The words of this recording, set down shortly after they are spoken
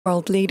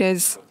World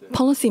leaders,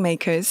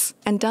 policymakers,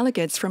 and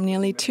delegates from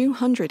nearly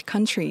 200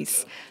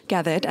 countries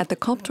gathered at the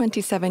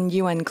COP27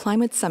 UN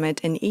Climate Summit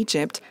in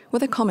Egypt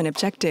with a common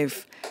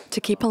objective: to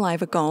keep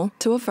alive a goal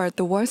to avert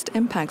the worst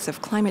impacts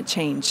of climate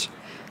change.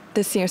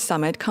 This year's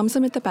summit comes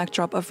amid the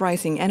backdrop of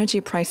rising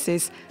energy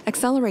prices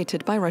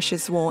accelerated by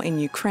Russia's war in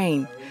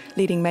Ukraine,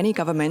 leading many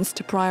governments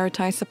to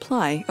prioritize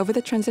supply over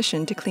the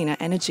transition to cleaner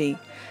energy.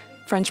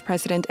 French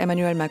President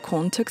Emmanuel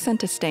Macron took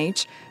center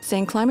stage,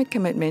 saying climate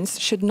commitments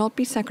should not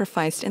be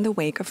sacrificed in the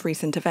wake of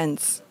recent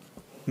events.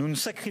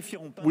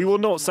 We will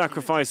not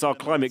sacrifice our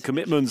climate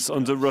commitments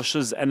under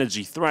Russia's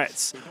energy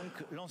threats.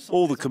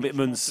 All the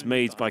commitments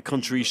made by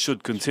countries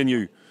should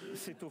continue.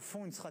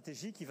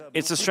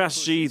 It's a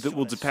strategy that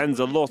will depend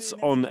a lot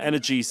on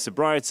energy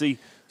sobriety,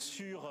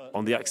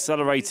 on the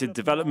accelerated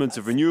development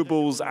of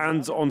renewables,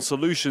 and on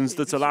solutions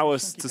that allow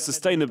us to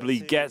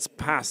sustainably get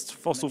past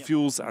fossil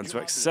fuels and to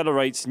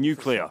accelerate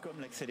nuclear.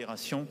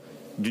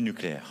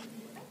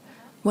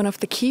 One of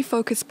the key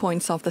focus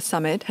points of the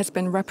summit has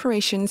been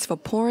reparations for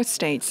poorer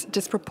states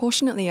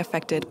disproportionately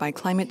affected by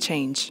climate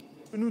change.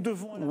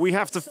 We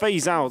have to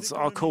phase out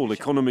our coal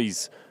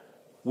economies,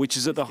 which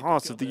is at the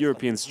heart of the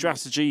European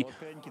strategy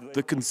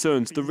that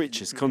concerns the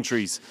richest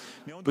countries.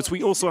 But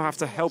we also have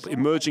to help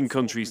emerging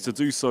countries to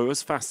do so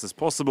as fast as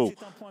possible.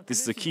 This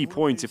is a key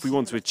point if we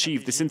want to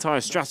achieve this entire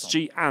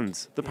strategy and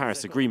the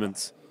Paris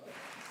Agreement.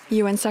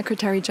 UN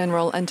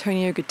Secretary-General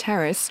Antonio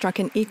Guterres struck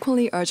an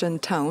equally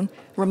urgent tone,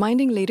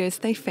 reminding leaders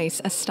they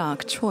face a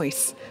stark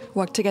choice: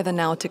 work together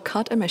now to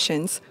cut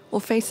emissions or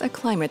face a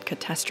climate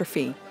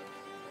catastrophe.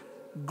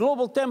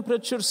 Global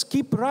temperatures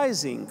keep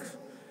rising,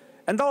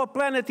 and our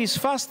planet is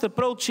fast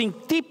approaching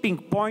tipping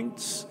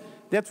points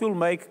that will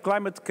make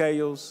climate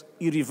chaos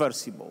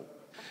irreversible.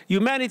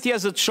 Humanity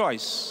has a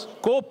choice: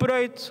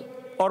 cooperate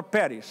or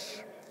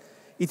perish.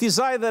 It is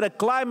either a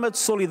climate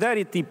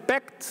solidarity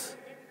pact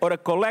or a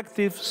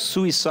collective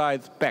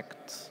suicide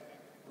pact.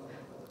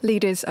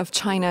 Leaders of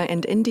China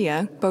and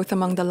India, both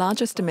among the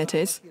largest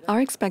emitters,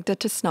 are expected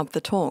to snub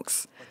the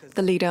talks.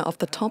 The leader of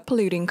the top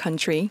polluting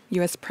country,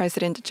 US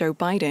President Joe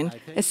Biden,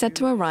 is set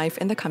to arrive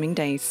in the coming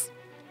days.